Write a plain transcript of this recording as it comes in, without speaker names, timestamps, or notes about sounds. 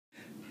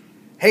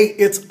Hey,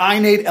 it's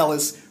Nate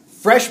Ellis,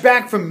 fresh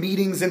back from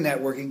meetings and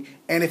networking,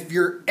 and if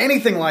you're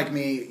anything like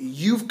me,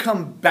 you've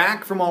come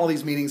back from all of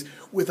these meetings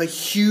with a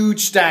huge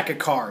stack of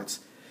cards.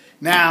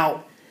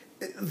 Now,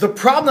 the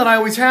problem that I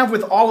always have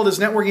with all of this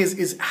networking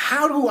is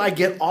how do I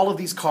get all of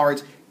these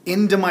cards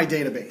into my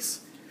database?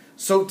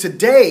 So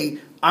today,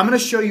 I'm going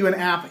to show you an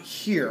app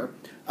here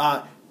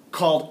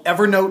called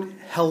Evernote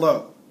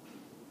Hello.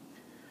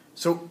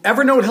 So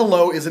Evernote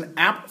Hello is an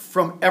app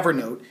from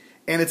Evernote,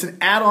 and it's an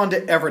add-on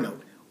to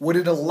Evernote. What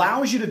it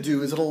allows you to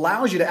do is it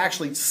allows you to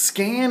actually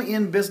scan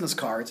in business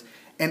cards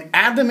and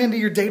add them into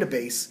your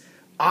database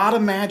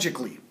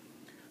automatically.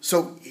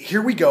 So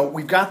here we go.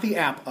 We've got the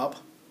app up.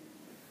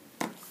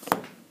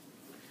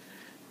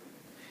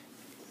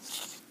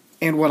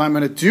 And what I'm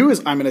going to do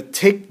is I'm going to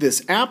take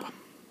this app.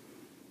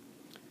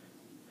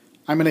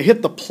 I'm going to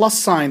hit the plus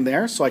sign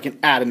there so I can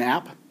add an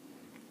app.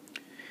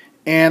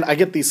 And I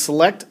get the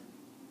select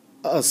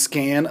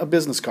scan a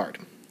business card.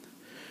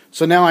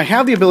 So now I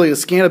have the ability to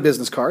scan a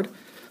business card.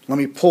 Let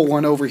me pull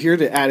one over here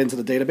to add into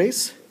the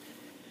database.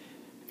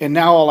 And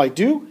now all I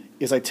do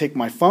is I take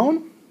my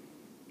phone,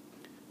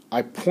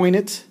 I point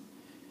it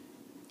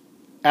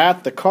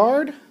at the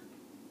card,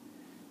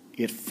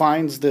 it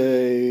finds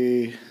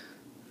I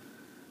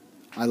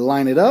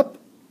line it up,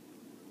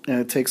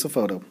 and it takes a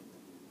photo.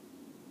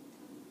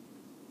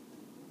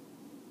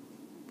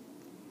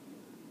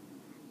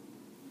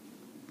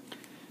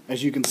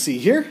 As you can see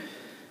here,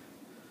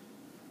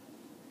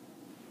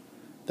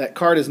 that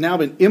card has now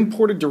been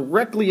imported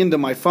directly into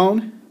my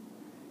phone.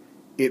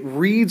 It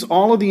reads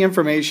all of the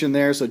information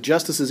there, so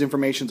Justice's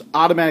information is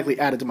automatically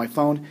added to my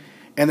phone,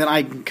 and then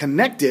I can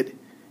connect it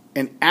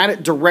and add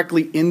it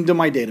directly into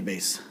my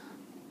database.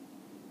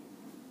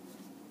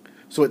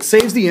 So it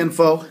saves the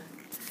info.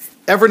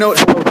 Evernote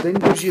Hello then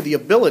gives you the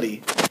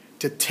ability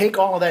to take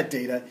all of that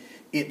data.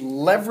 It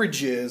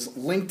leverages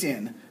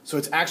LinkedIn, so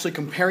it's actually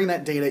comparing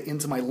that data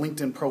into my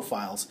LinkedIn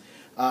profiles.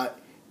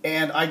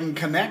 And I can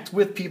connect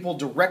with people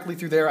directly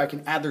through there. I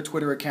can add their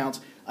Twitter accounts.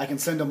 I can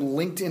send them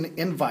LinkedIn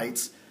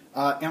invites.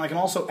 And I can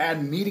also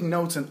add meeting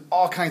notes and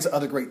all kinds of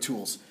other great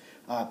tools.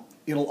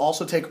 It'll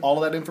also take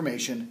all of that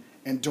information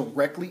and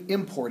directly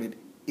import it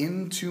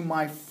into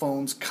my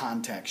phone's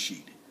contact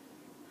sheet.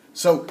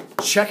 So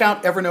check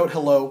out Evernote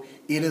Hello.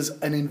 It is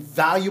an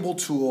invaluable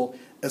tool,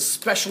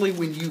 especially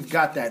when you've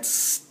got that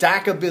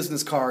stack of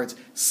business cards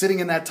sitting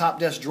in that top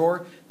desk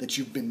drawer that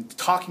you've been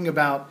talking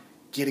about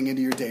getting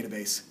into your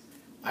database.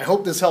 I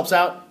hope this helps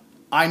out.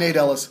 I'm Nate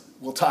Ellis.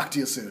 We'll talk to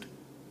you soon.